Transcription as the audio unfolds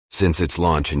Since its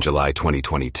launch in July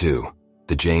 2022,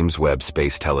 the James Webb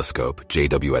Space Telescope,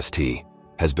 JWST,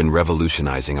 has been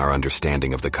revolutionizing our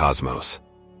understanding of the cosmos.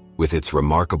 With its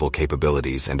remarkable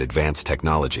capabilities and advanced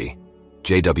technology,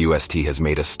 JWST has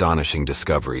made astonishing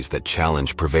discoveries that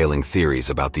challenge prevailing theories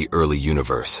about the early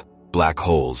universe, black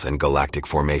holes, and galactic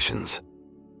formations.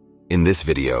 In this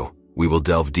video, we will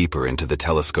delve deeper into the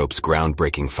telescope's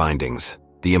groundbreaking findings,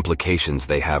 the implications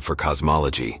they have for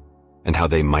cosmology, and how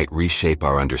they might reshape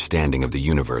our understanding of the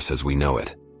universe as we know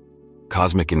it.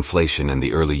 Cosmic inflation and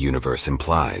the early universe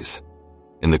implies.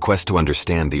 In the quest to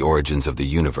understand the origins of the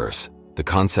universe, the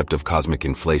concept of cosmic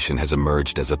inflation has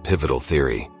emerged as a pivotal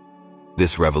theory.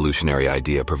 This revolutionary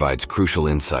idea provides crucial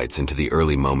insights into the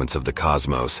early moments of the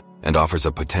cosmos and offers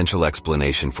a potential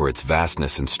explanation for its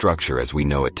vastness and structure as we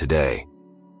know it today.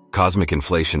 Cosmic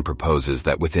inflation proposes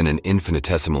that within an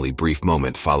infinitesimally brief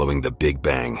moment following the Big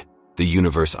Bang, the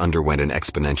universe underwent an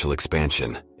exponential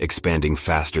expansion, expanding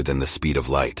faster than the speed of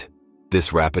light.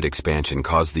 This rapid expansion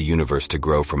caused the universe to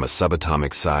grow from a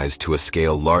subatomic size to a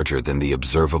scale larger than the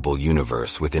observable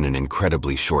universe within an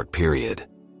incredibly short period.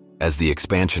 As the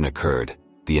expansion occurred,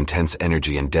 the intense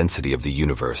energy and density of the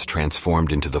universe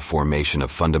transformed into the formation of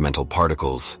fundamental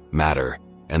particles, matter,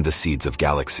 and the seeds of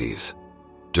galaxies.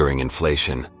 During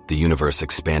inflation, the universe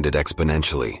expanded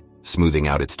exponentially, smoothing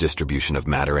out its distribution of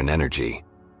matter and energy.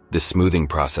 This smoothing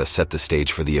process set the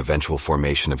stage for the eventual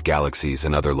formation of galaxies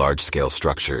and other large-scale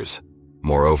structures.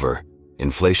 Moreover,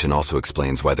 inflation also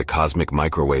explains why the cosmic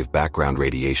microwave background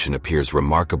radiation appears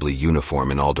remarkably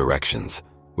uniform in all directions,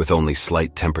 with only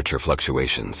slight temperature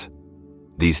fluctuations.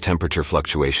 These temperature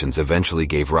fluctuations eventually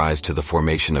gave rise to the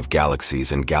formation of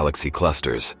galaxies and galaxy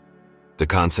clusters. The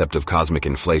concept of cosmic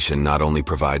inflation not only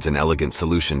provides an elegant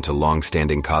solution to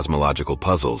long-standing cosmological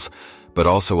puzzles, but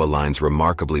also aligns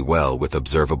remarkably well with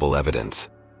observable evidence.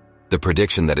 The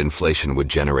prediction that inflation would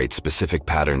generate specific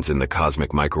patterns in the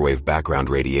cosmic microwave background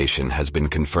radiation has been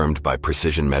confirmed by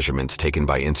precision measurements taken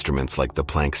by instruments like the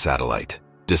Planck satellite.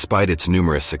 Despite its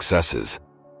numerous successes,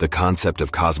 the concept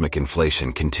of cosmic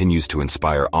inflation continues to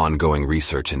inspire ongoing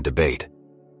research and debate.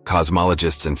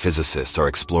 Cosmologists and physicists are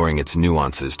exploring its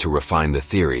nuances to refine the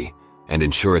theory and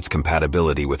ensure its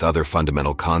compatibility with other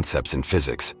fundamental concepts in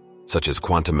physics, such as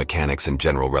quantum mechanics and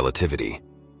general relativity.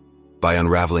 By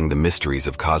unraveling the mysteries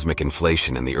of cosmic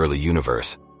inflation in the early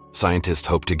universe, scientists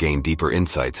hope to gain deeper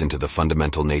insights into the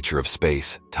fundamental nature of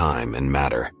space, time, and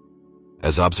matter.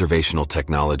 As observational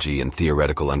technology and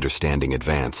theoretical understanding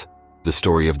advance, the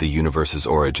story of the universe's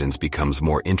origins becomes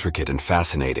more intricate and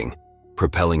fascinating,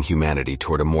 propelling humanity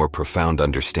toward a more profound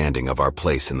understanding of our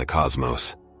place in the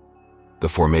cosmos. The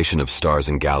formation of stars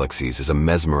and galaxies is a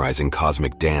mesmerizing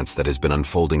cosmic dance that has been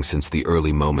unfolding since the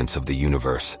early moments of the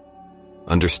universe.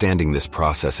 Understanding this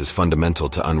process is fundamental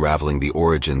to unraveling the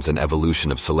origins and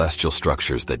evolution of celestial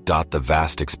structures that dot the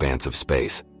vast expanse of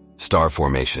space. Star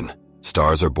formation.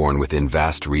 Stars are born within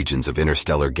vast regions of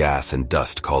interstellar gas and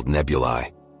dust called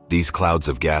nebulae. These clouds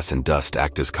of gas and dust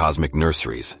act as cosmic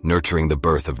nurseries, nurturing the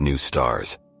birth of new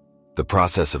stars. The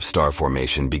process of star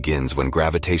formation begins when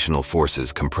gravitational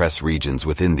forces compress regions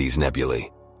within these nebulae,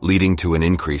 leading to an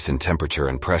increase in temperature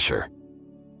and pressure.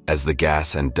 As the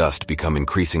gas and dust become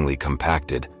increasingly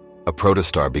compacted, a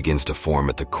protostar begins to form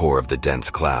at the core of the dense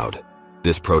cloud.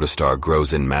 This protostar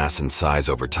grows in mass and size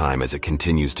over time as it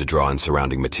continues to draw in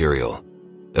surrounding material.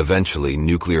 Eventually,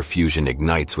 nuclear fusion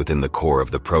ignites within the core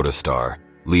of the protostar,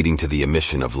 leading to the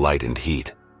emission of light and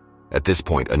heat. At this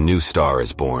point, a new star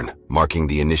is born, marking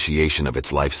the initiation of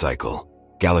its life cycle.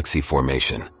 Galaxy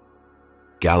formation.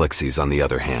 Galaxies, on the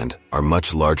other hand, are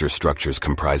much larger structures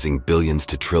comprising billions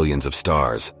to trillions of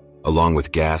stars, along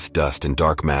with gas, dust, and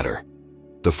dark matter.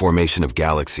 The formation of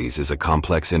galaxies is a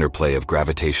complex interplay of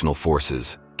gravitational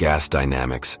forces, gas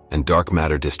dynamics, and dark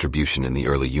matter distribution in the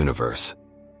early universe.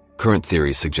 Current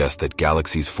theories suggest that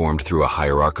galaxies formed through a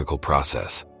hierarchical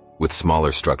process, with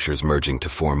smaller structures merging to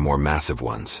form more massive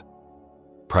ones.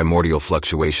 Primordial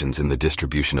fluctuations in the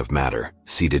distribution of matter,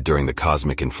 seeded during the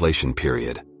cosmic inflation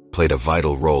period, played a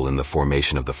vital role in the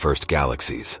formation of the first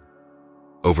galaxies.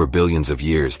 Over billions of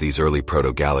years, these early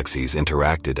proto-galaxies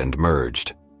interacted and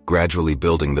merged, gradually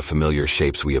building the familiar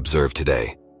shapes we observe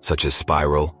today, such as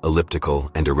spiral, elliptical,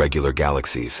 and irregular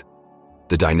galaxies.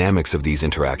 The dynamics of these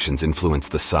interactions influence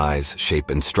the size, shape,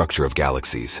 and structure of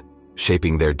galaxies,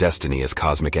 shaping their destiny as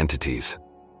cosmic entities.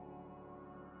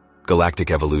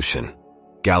 Galactic evolution.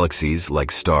 Galaxies, like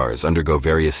stars, undergo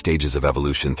various stages of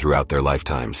evolution throughout their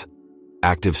lifetimes.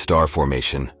 Active star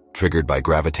formation, triggered by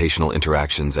gravitational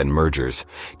interactions and mergers,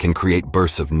 can create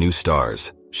bursts of new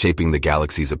stars, shaping the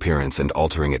galaxy's appearance and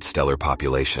altering its stellar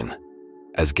population.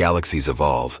 As galaxies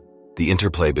evolve, The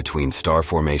interplay between star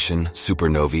formation,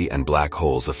 supernovae, and black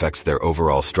holes affects their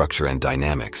overall structure and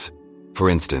dynamics. For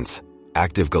instance,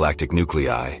 active galactic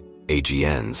nuclei,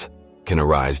 AGNs, can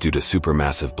arise due to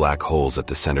supermassive black holes at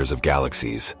the centers of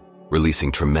galaxies,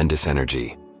 releasing tremendous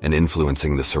energy and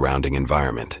influencing the surrounding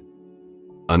environment.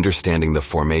 Understanding the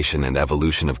formation and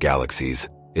evolution of galaxies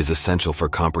is essential for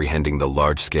comprehending the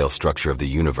large-scale structure of the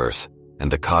universe and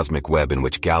the cosmic web in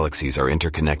which galaxies are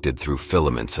interconnected through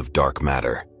filaments of dark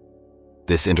matter.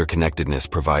 This interconnectedness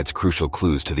provides crucial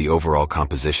clues to the overall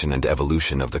composition and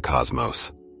evolution of the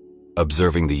cosmos.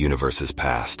 Observing the universe's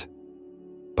past.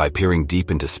 By peering deep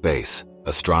into space,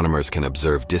 astronomers can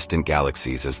observe distant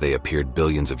galaxies as they appeared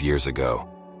billions of years ago.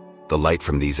 The light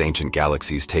from these ancient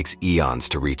galaxies takes eons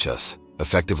to reach us,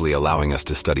 effectively allowing us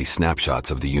to study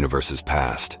snapshots of the universe's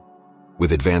past.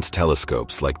 With advanced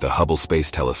telescopes like the Hubble Space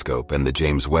Telescope and the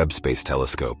James Webb Space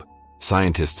Telescope,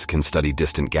 scientists can study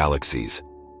distant galaxies,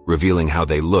 revealing how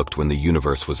they looked when the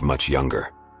universe was much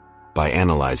younger. By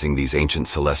analyzing these ancient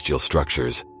celestial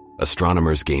structures,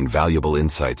 astronomers gain valuable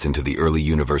insights into the early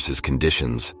universe's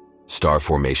conditions, star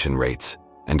formation rates,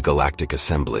 and galactic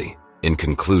assembly. In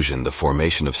conclusion, the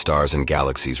formation of stars and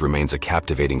galaxies remains a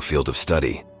captivating field of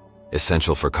study,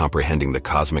 essential for comprehending the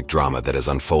cosmic drama that has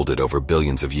unfolded over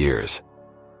billions of years.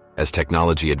 As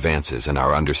technology advances and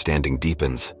our understanding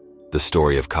deepens, the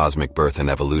story of cosmic birth and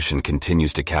evolution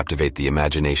continues to captivate the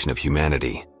imagination of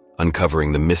humanity,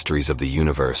 uncovering the mysteries of the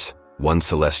universe, one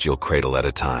celestial cradle at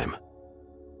a time.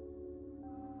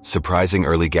 Surprising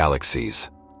early galaxies,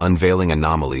 unveiling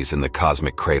anomalies in the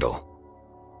cosmic cradle.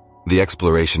 The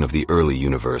exploration of the early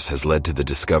universe has led to the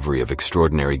discovery of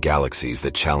extraordinary galaxies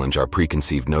that challenge our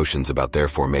preconceived notions about their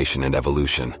formation and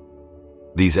evolution.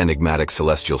 These enigmatic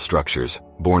celestial structures,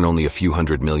 born only a few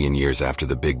 100 million years after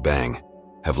the Big Bang,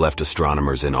 have left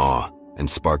astronomers in awe and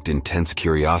sparked intense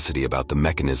curiosity about the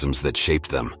mechanisms that shaped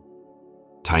them.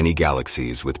 Tiny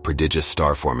galaxies with prodigious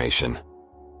star formation.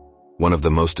 One of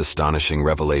the most astonishing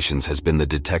revelations has been the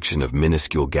detection of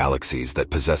minuscule galaxies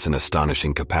that possess an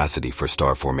astonishing capacity for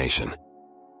star formation.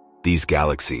 These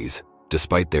galaxies,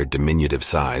 despite their diminutive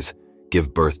size,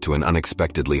 give birth to an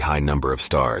unexpectedly high number of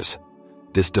stars.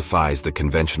 This defies the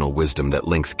conventional wisdom that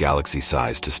links galaxy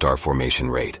size to star formation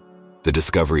rate. The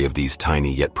discovery of these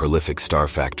tiny yet prolific star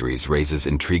factories raises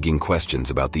intriguing questions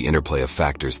about the interplay of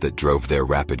factors that drove their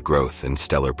rapid growth and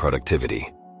stellar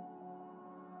productivity.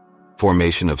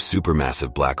 Formation of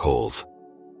supermassive black holes.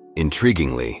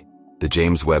 Intriguingly, the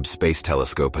James Webb Space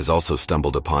Telescope has also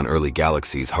stumbled upon early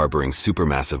galaxies harboring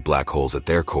supermassive black holes at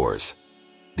their cores.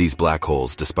 These black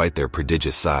holes, despite their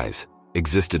prodigious size,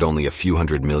 existed only a few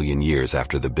 100 million years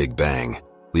after the Big Bang,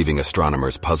 leaving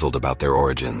astronomers puzzled about their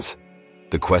origins.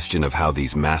 The question of how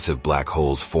these massive black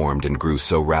holes formed and grew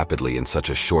so rapidly in such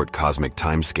a short cosmic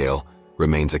timescale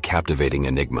remains a captivating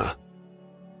enigma.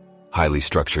 Highly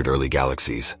structured early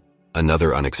galaxies.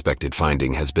 Another unexpected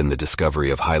finding has been the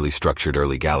discovery of highly structured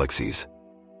early galaxies.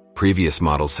 Previous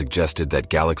models suggested that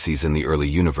galaxies in the early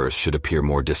universe should appear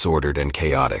more disordered and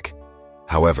chaotic.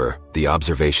 However, the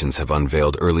observations have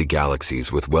unveiled early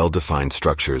galaxies with well-defined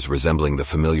structures resembling the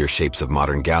familiar shapes of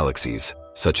modern galaxies,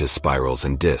 such as spirals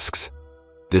and disks.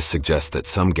 This suggests that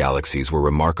some galaxies were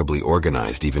remarkably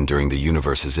organized even during the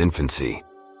universe's infancy,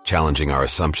 challenging our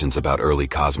assumptions about early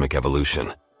cosmic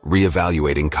evolution.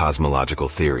 Re-evaluating cosmological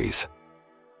theories.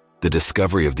 The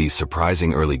discovery of these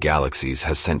surprising early galaxies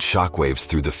has sent shockwaves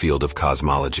through the field of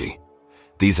cosmology.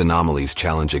 These anomalies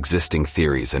challenge existing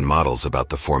theories and models about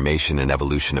the formation and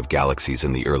evolution of galaxies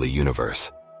in the early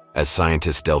universe. As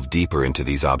scientists delve deeper into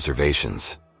these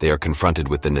observations, they are confronted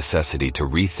with the necessity to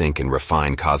rethink and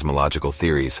refine cosmological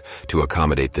theories to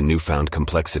accommodate the newfound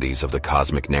complexities of the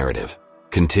cosmic narrative,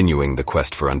 continuing the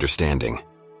quest for understanding.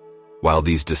 While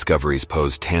these discoveries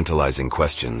pose tantalizing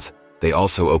questions, they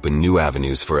also open new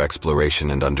avenues for exploration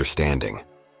and understanding.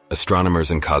 Astronomers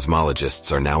and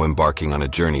cosmologists are now embarking on a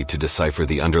journey to decipher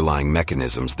the underlying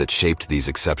mechanisms that shaped these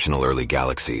exceptional early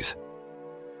galaxies.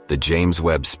 The James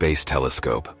Webb Space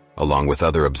Telescope, along with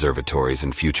other observatories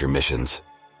and future missions,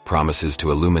 promises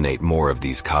to illuminate more of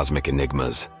these cosmic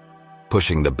enigmas,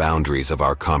 pushing the boundaries of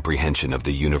our comprehension of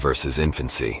the universe's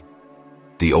infancy.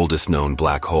 The oldest known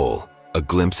black hole, a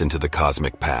glimpse into the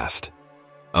cosmic past.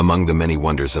 Among the many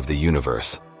wonders of the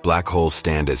universe, black holes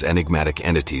stand as enigmatic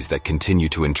entities that continue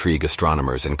to intrigue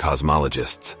astronomers and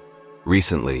cosmologists.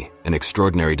 Recently, an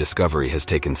extraordinary discovery has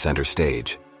taken center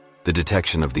stage: the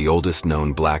detection of the oldest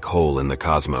known black hole in the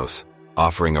cosmos,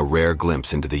 offering a rare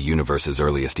glimpse into the universe's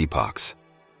earliest epochs.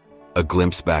 A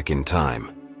glimpse back in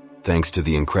time, thanks to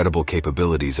the incredible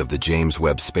capabilities of the James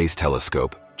Webb Space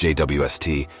Telescope,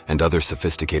 JWST, and other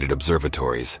sophisticated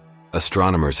observatories.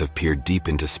 Astronomers have peered deep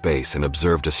into space and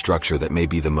observed a structure that may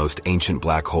be the most ancient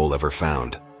black hole ever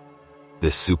found.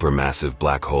 This supermassive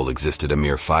black hole existed a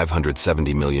mere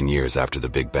 570 million years after the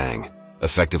Big Bang,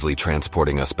 effectively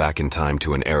transporting us back in time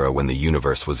to an era when the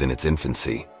universe was in its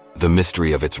infancy. The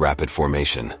mystery of its rapid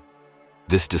formation.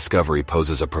 This discovery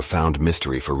poses a profound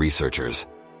mystery for researchers,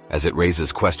 as it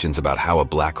raises questions about how a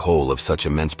black hole of such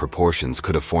immense proportions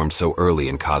could have formed so early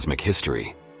in cosmic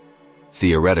history.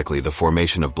 Theoretically, the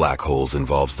formation of black holes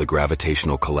involves the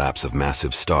gravitational collapse of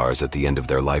massive stars at the end of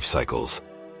their life cycles.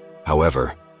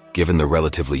 However, given the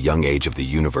relatively young age of the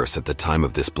universe at the time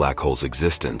of this black hole's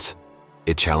existence,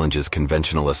 it challenges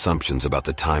conventional assumptions about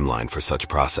the timeline for such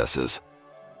processes.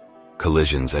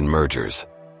 Collisions and mergers.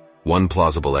 One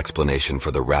plausible explanation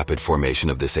for the rapid formation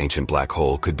of this ancient black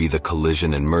hole could be the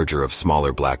collision and merger of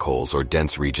smaller black holes or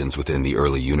dense regions within the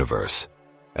early universe.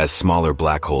 As smaller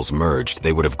black holes merged,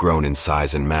 they would have grown in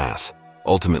size and mass,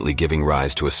 ultimately giving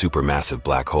rise to a supermassive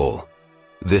black hole.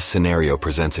 This scenario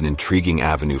presents an intriguing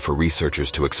avenue for researchers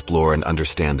to explore and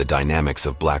understand the dynamics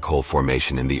of black hole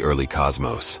formation in the early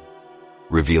cosmos.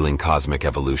 Revealing cosmic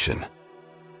evolution.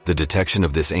 The detection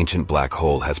of this ancient black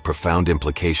hole has profound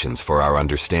implications for our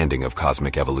understanding of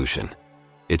cosmic evolution.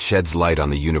 It sheds light on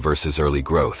the universe's early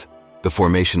growth, the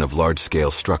formation of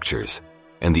large-scale structures,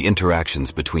 and the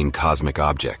interactions between cosmic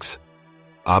objects.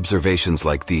 Observations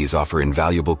like these offer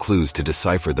invaluable clues to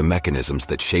decipher the mechanisms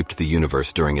that shaped the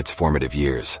universe during its formative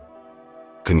years.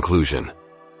 Conclusion.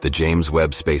 The James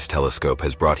Webb Space Telescope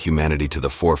has brought humanity to the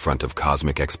forefront of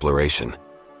cosmic exploration,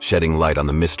 shedding light on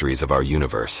the mysteries of our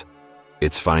universe.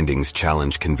 Its findings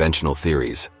challenge conventional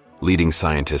theories, leading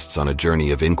scientists on a journey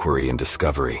of inquiry and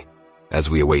discovery. As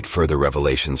we await further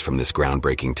revelations from this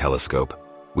groundbreaking telescope,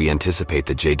 we anticipate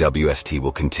that JWST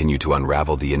will continue to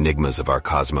unravel the enigmas of our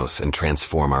cosmos and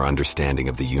transform our understanding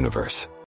of the universe.